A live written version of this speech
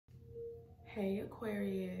Hey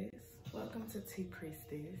Aquarius, welcome to Tea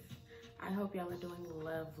Priestess. I hope y'all are doing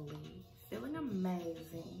lovely, feeling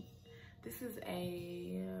amazing. This is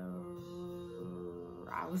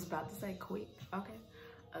I was about to say quick, okay?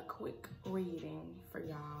 A quick reading for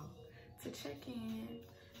y'all to check in,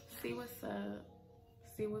 see what's up,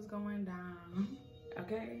 see what's going down,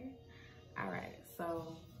 okay? All right,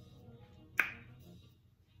 so,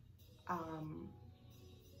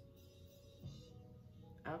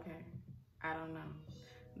 okay, I don't know.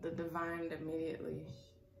 The divine immediately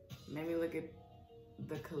made me look at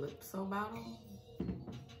the Calypso bottle.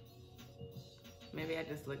 Maybe I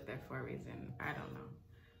just looked there for a reason. I don't know.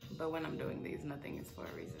 But when I'm doing these, nothing is for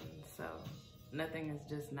a reason. So nothing is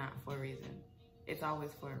just not for a reason. It's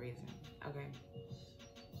always for a reason, okay?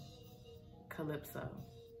 Calypso.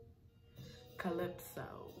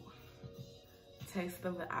 Calypso. Taste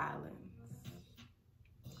of the Islands.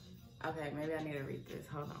 Okay, maybe I need to read this.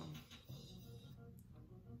 Hold on.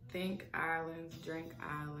 Think islands, drink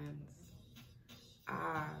islands.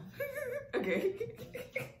 Ah. Okay.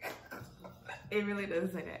 It really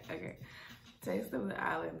doesn't say that. Okay. Taste of the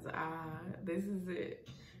Islands. Ah, this is it.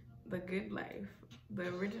 The Good Life. The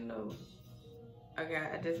original. Okay,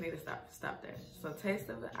 I just need to stop there. So Taste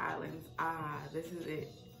of the Islands. Ah, this is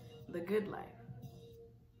it. The Good Life.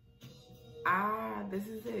 Ah, this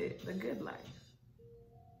is it. The Good Life.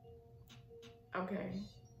 Okay.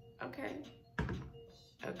 Okay.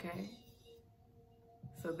 Okay.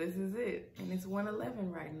 So this is it. And it's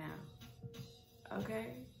 1:11 right now.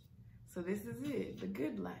 Okay. So this is it. The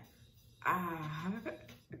Good Life. Ah.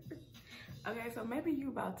 Okay, so maybe you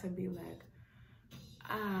about to be like,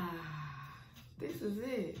 this is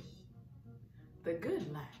it. The good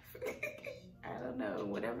life. I don't know,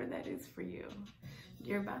 whatever that is for you.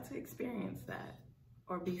 You're about to experience that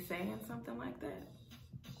or be saying something like that.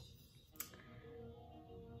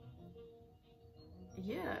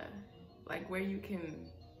 Yeah, like where you can,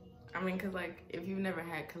 I mean, cause like if you've never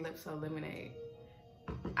had Calypso lemonade,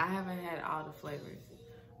 I haven't had all the flavors,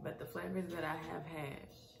 but the flavors that I have had,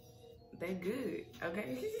 they're good,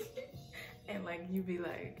 okay? And like you be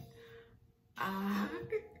like, I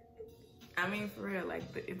mean for real,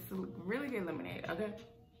 like it's a really good lemonade, okay?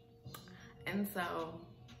 And so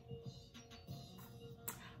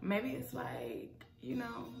maybe it's like, you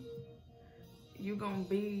know, you gonna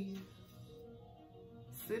be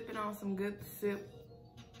sipping on some good sip,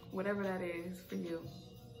 whatever that is for you.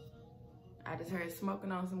 I just heard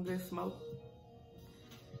smoking on some good smoke.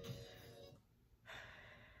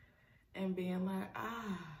 And being like,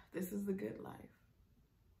 this is the good life.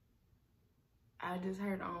 I just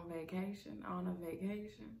heard on a vacation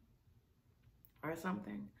or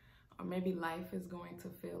something. Or maybe life is going to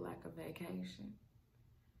feel like a vacation.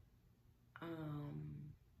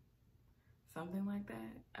 Something like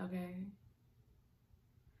that, okay?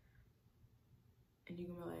 And you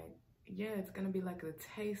can be like, yeah, it's gonna be like the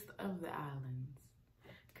taste of the islands.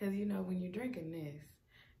 Cause you know, when you're drinking this,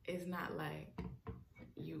 it's not like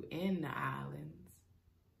you in the islands.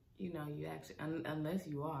 You know, you actually, unless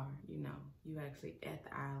you are, you know, you actually at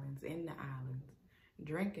the islands, in the islands,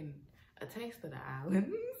 drinking a taste of the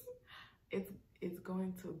islands. It's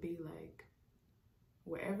going to be like,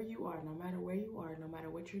 wherever you are, no matter where you are, no matter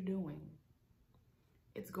what you're doing,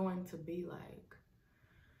 it's going to be like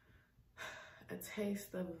a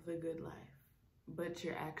taste of the good life, but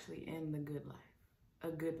you're actually in the good life, a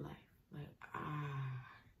good life, like,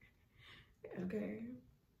 okay,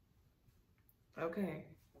 okay.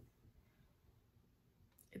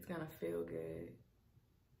 It's gonna feel good,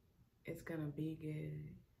 it's gonna be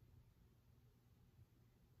good,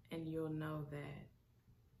 and you'll know that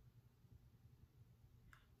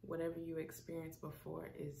whatever you experienced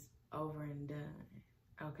before is over and done,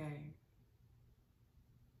 okay?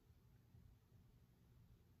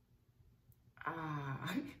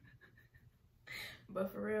 But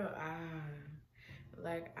for real,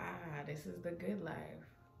 like, this is the good life.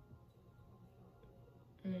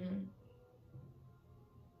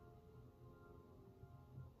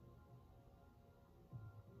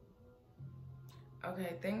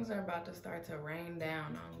 Okay, things are about to start to rain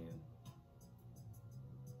down on you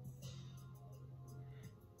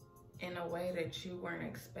in a way that you weren't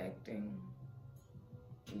expecting.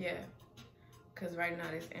 Yeah. Because right now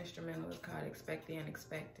this instrumental is called Expect the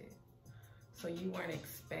Unexpected. So you weren't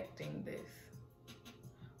expecting this.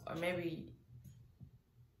 Or maybe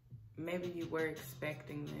you were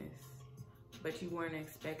expecting this, but you weren't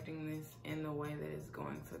expecting this in the way that it's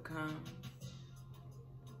going to come.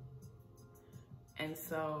 And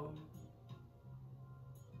so,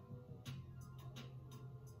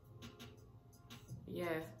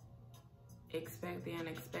 yes, expect the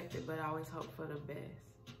unexpected, but always hope for the best.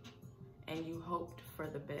 And you hoped for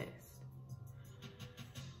the best.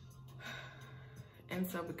 And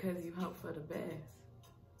so because you hope for the best,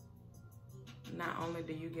 not only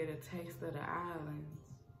do you get a taste of the islands,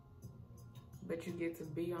 but you get to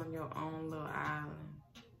be on your own little island.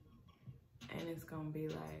 And it's gonna be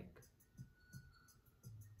like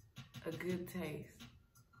a good taste.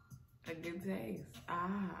 A good taste.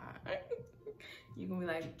 Ah. You're gonna be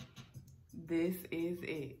like, this is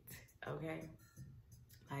it, okay?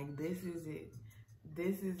 Like, this is it.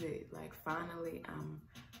 This is it. Like, finally,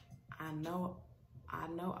 I know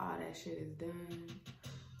all that shit is done.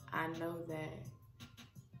 I know that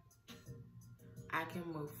I can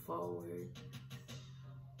move forward.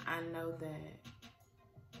 I know that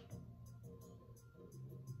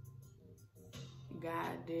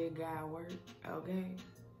God did God work, okay?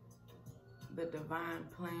 The divine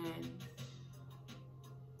plan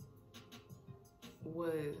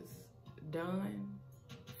was done,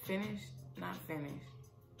 finished, not finished.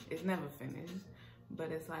 It's never finished,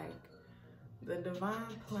 but it's like the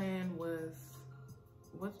divine plan was,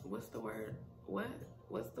 what's the word?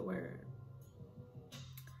 What's the word?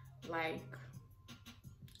 Like,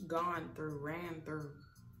 gone through, ran through.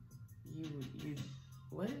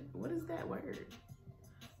 What is that word?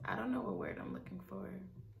 I don't know what word I'm looking for.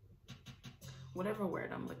 Whatever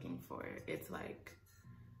word I'm looking for, it's like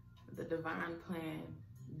the divine plan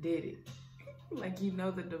did it. Like,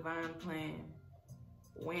 the divine plan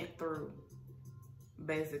went through,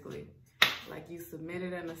 basically. Like, you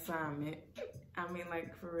submitted an assignment. I mean,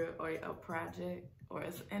 like, for real, or a project, or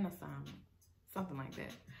an assignment, something like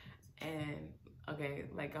that. And, okay,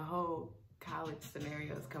 like a whole college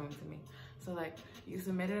scenario is coming to me. So, like, you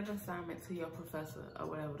submitted an assignment to your professor, or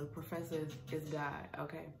whatever. The professor is God,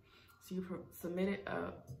 okay? So you submitted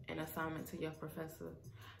an assignment to your professor,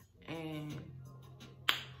 and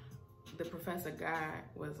the professor God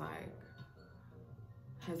was like,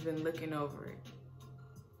 has been looking over it.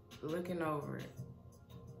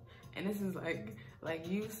 And this is like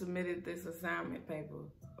you submitted this assignment paper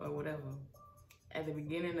or whatever at the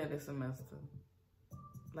beginning of the semester.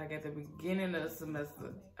 Like, at the beginning of the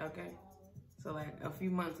semester, okay? So, like, a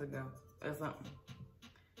few months ago or something.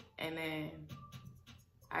 And then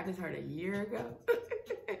I just heard a year ago.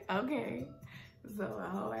 Okay. So a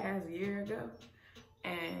whole ass year ago.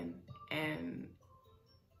 And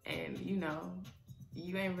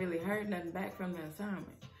you ain't really heard nothing back from the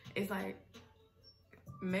assignment. It's like,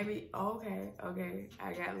 maybe, okay,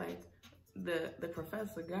 I got like the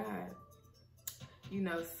professor God,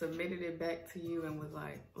 submitted it back to you and was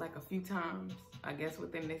like a few times, I guess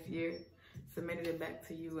within this year, submitted it back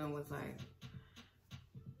to you and was like,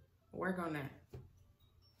 work on that,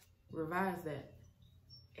 revise that,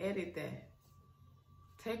 edit that,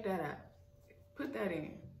 take that out, put that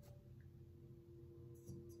in,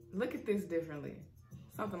 look at this differently,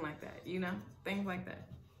 something like that, things like that.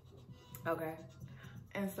 Okay.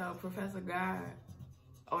 And so Professor God,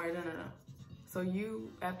 or no. So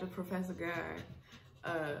you, after Professor God,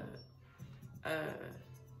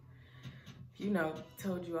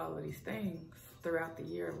 told you all of these things throughout the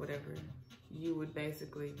year or whatever, you would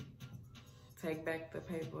basically take back the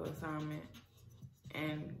paper assignment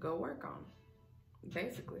and go work on it,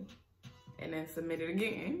 basically. And then submit it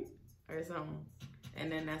again or something.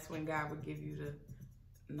 And then that's when God would give you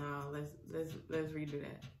no, let's redo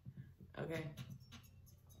that. Okay?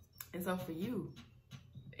 And so for you,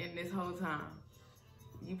 in this whole time,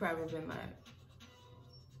 you probably been like,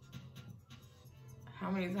 how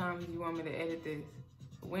many times do you want me to edit this?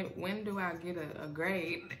 When do I get a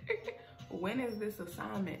grade? When is this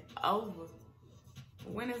assignment over?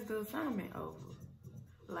 When is the assignment over?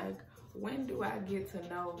 Like, when do I get to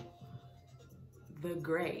know the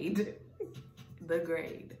grade? The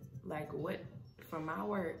grade. Like, what, from my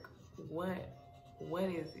work, what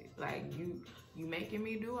is it? Like, you making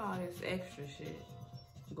me do all this extra shit,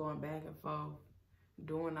 going back and forth,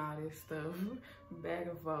 doing all this stuff, back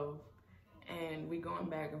and forth, and we going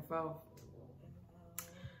back and forth.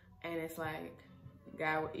 And it's like,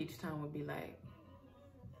 God each time would be like,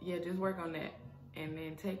 yeah, just work on that, and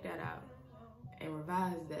then take that out, and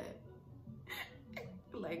revise that.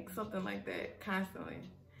 Like, something like that, constantly.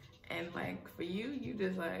 And like, for you, you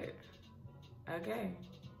just like, okay,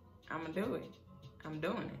 I'm gonna do it. I'm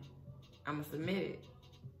doing it. I'm gonna submit it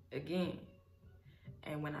again.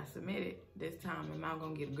 And when I submit it, this time, am I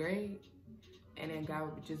gonna get a grade? And then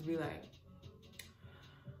God would just be like,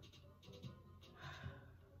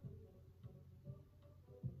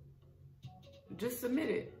 just submit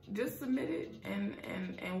it. Just submit it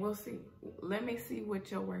and we'll see. Let me see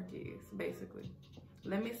what your work is, basically.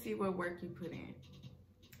 let me see what work you put in,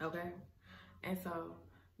 okay? And so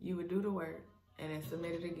you would do the work and then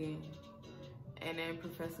submit it again. And then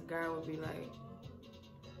Professor Gar would be like,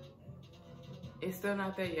 it's still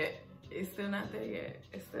not there yet. It's still not there yet.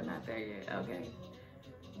 It's still not there yet, okay?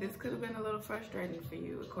 This could have been a little frustrating for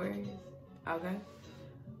you, Aquarius, okay?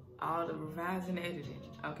 All the revising, editing,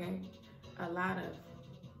 okay? A lot of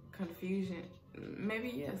confusion, maybe,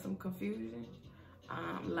 yeah, some confusion.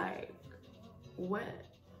 Like, what?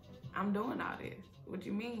 I'm doing all this. What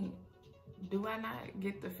you mean? Do I not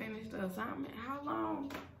get to finish the assignment? How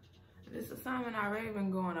long? This assignment already been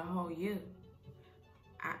going a whole year.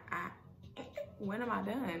 When am I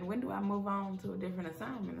done? When do I move on to a different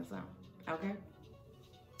assignment or something? Okay?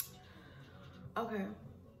 Okay,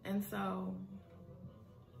 and so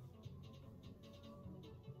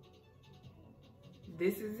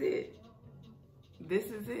this is it. This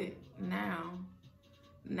is it. Now,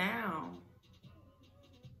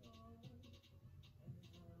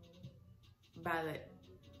 by the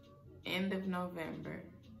end of November,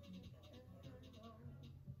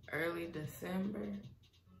 early December,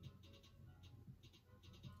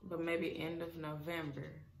 but maybe end of November,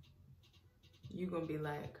 you're gonna be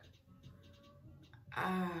like,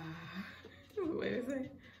 wait a second.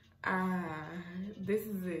 This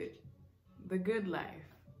is it. The good life.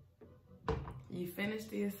 You finished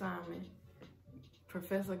the assignment.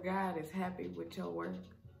 Professor God is happy with your work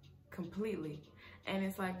completely. And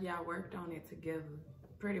it's like y'all worked on it together,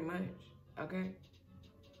 pretty much, okay?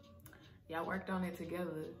 Y'all worked on it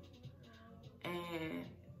together. And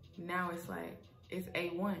now it's like, it's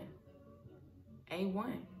A1.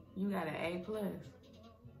 A1. You got an A+.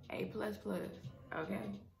 A++.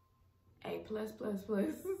 Okay? A+++.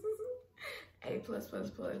 A+++,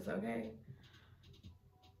 okay?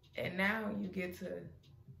 And now you get to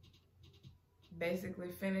basically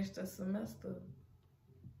finish the semester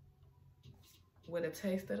with a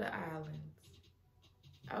taste of the islands.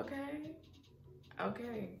 Okay?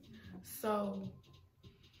 Okay. So,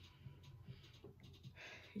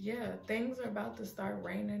 yeah, things are about to start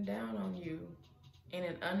raining down on you in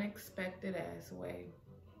an unexpected ass way.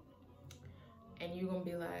 And you're gonna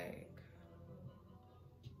be like,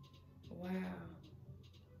 wow.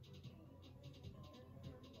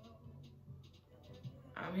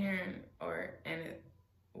 I'm hearing,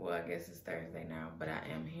 well, I guess it's Thursday now, but I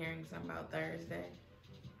am hearing something about Thursday.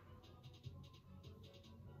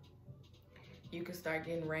 You could start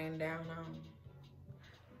getting rained down on,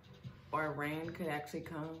 or rain could actually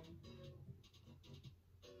come.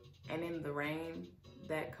 And in the rain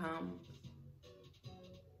that comes,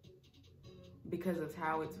 because of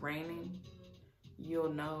how it's raining,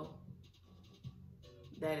 you'll know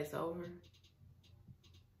that it's over.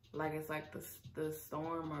 Like it's like the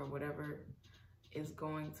storm or whatever is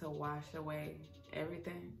going to wash away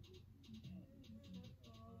everything.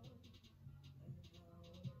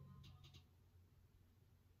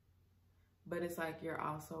 But it's like you're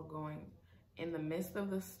also going, in the midst of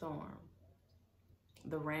the storm,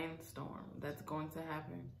 the rainstorm that's going to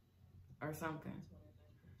happen or something,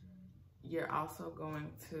 you're also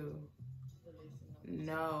going to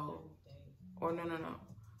know, or no.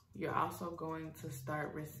 You're also going to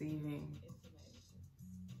start receiving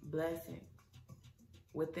blessings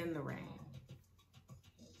within the rain.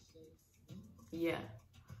 Yeah,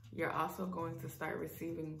 you're also going to start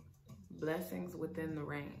receiving blessings within the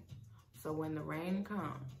rain. So when the rain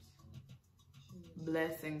comes,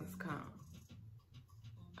 blessings come.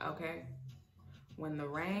 Okay? When the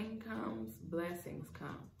rain comes, blessings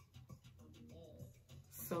come.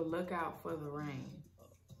 So look out for the rain.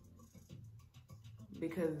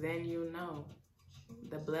 Because then you know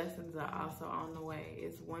the blessings are also on the way.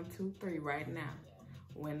 It's 1, 2, 3 right now.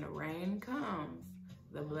 When the rain comes,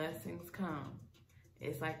 the blessings come.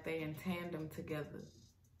 It's like they in tandem together.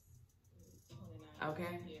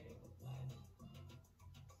 Okay?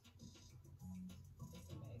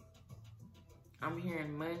 I'm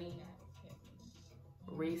hearing money,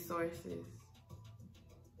 resources,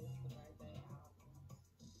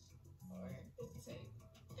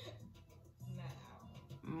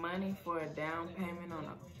 money for a down payment on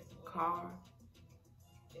a car,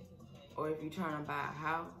 or if you're trying to buy a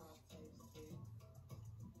house.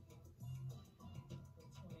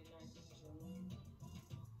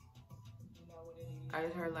 I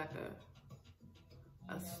just heard like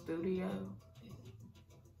a studio.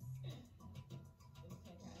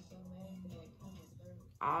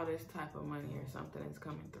 All this type of money or something is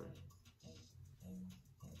coming through.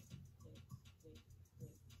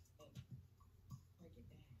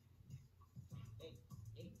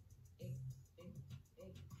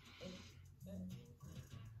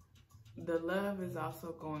 the love is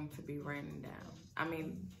also going to be raining down. I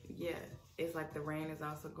mean, yeah, it's like the rain is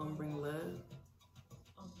also going to bring love.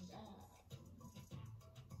 Oh my God.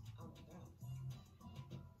 Oh my God.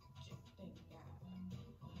 Thank God.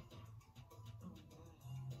 Oh my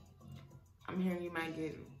God. I'm hearing you might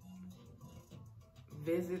get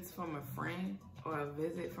visits from a friend, or a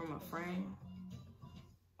visit from a friend,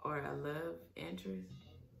 or a love interest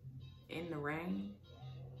in the rain.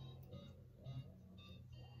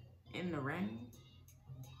 In the rain.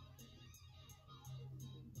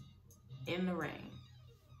 In the rain.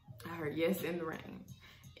 I heard yes, in the rain.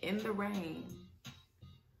 In the rain,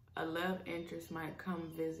 a love interest might come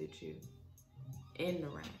visit you. In the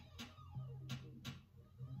rain.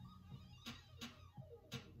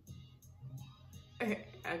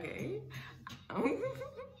 Okay.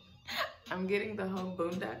 I'm getting the whole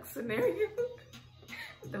boondock scenario.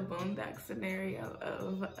 The boondock scenario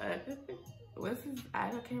of, what's his,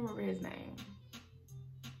 I can't remember his name.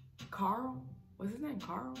 Carl? Was his name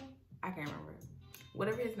Carl? I can't remember.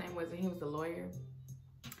 Whatever his name was, and he was a lawyer.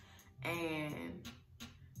 And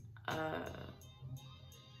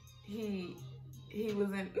he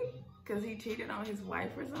was in, cause he cheated on his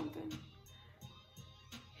wife or something.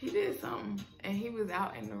 He did something, and he was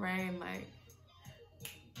out in the rain like,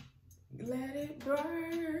 let it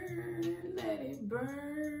burn,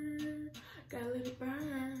 gotta let it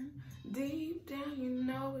burn. Deep down, you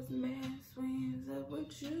know it's mess when it's up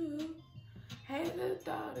with you. Hate the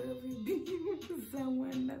thought of you being with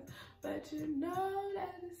someone else, but you know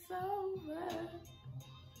that it's over.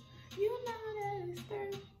 You know that it's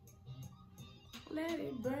through. Let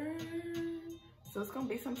it burn. So it's gonna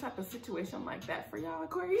be some type of situation like that for y'all,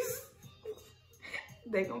 Aquarius.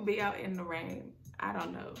 They're gonna be out in the rain. I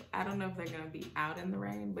don't know. I don't know if they're gonna be out in the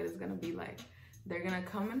rain, but it's gonna be like, they're gonna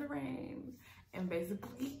come in the rain and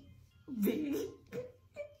basically be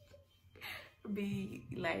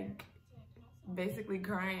like, basically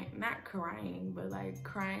crying, not crying, but like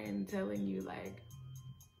crying, telling you like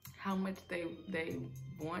how much they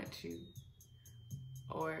want you,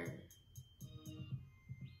 or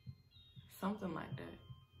something like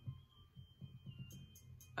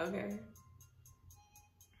that. Okay.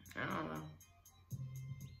 I don't know.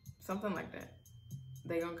 Something like that.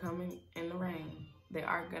 They gonna come in the rain. They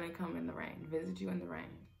are gonna come in the rain, visit you in the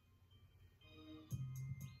rain.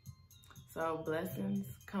 So blessings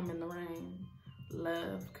come in the rain.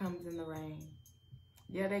 Love comes in the rain.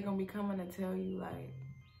 Yeah, they gonna be coming to tell you like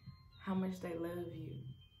how much they love you.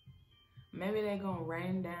 Maybe they gonna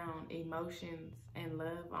rain down emotions and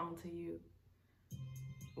love onto you.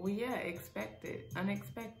 Well, yeah, expected,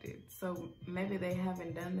 unexpected. So maybe they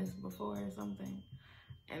haven't done this before or something.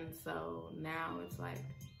 And so now it's like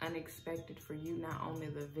unexpected for you, not only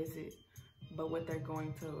the visit, but what they're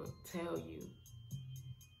going to tell you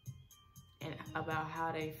and about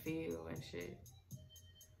how they feel and shit.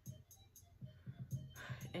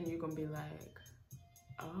 And you're gonna be like,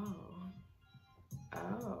 oh.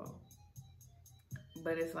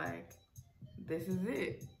 But it's like, this is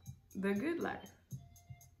it, the good life.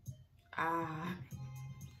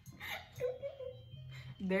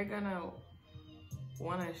 They're gonna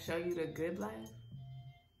wanna show you the good life.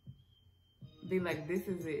 Be like, this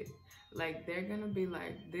is it. Like, they're gonna be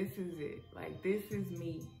like, this is it. Like, this is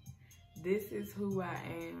me. This is who I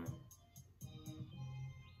am.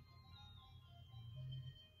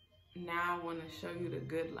 Now I wanna show you the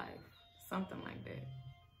good life. Something like that.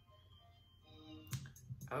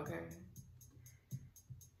 Okay.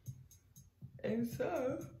 And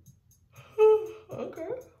so, okay.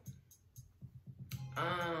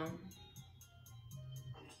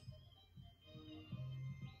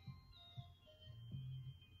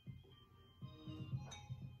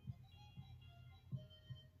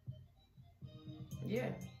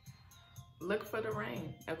 Yeah. Look for the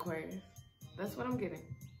rain, Aquarius. That's what I'm getting.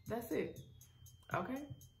 That's it. Okay?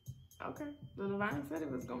 Okay. The divine said it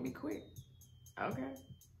was gonna be quick. Okay.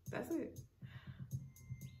 That's it.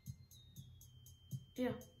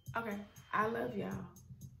 Yeah. Okay. I love y'all.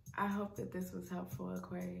 I hope that this was helpful,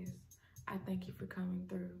 Aquarius. I thank you for coming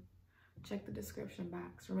through. Check the description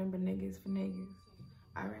box. Remember, niggas for niggas.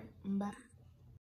 All right. Bye.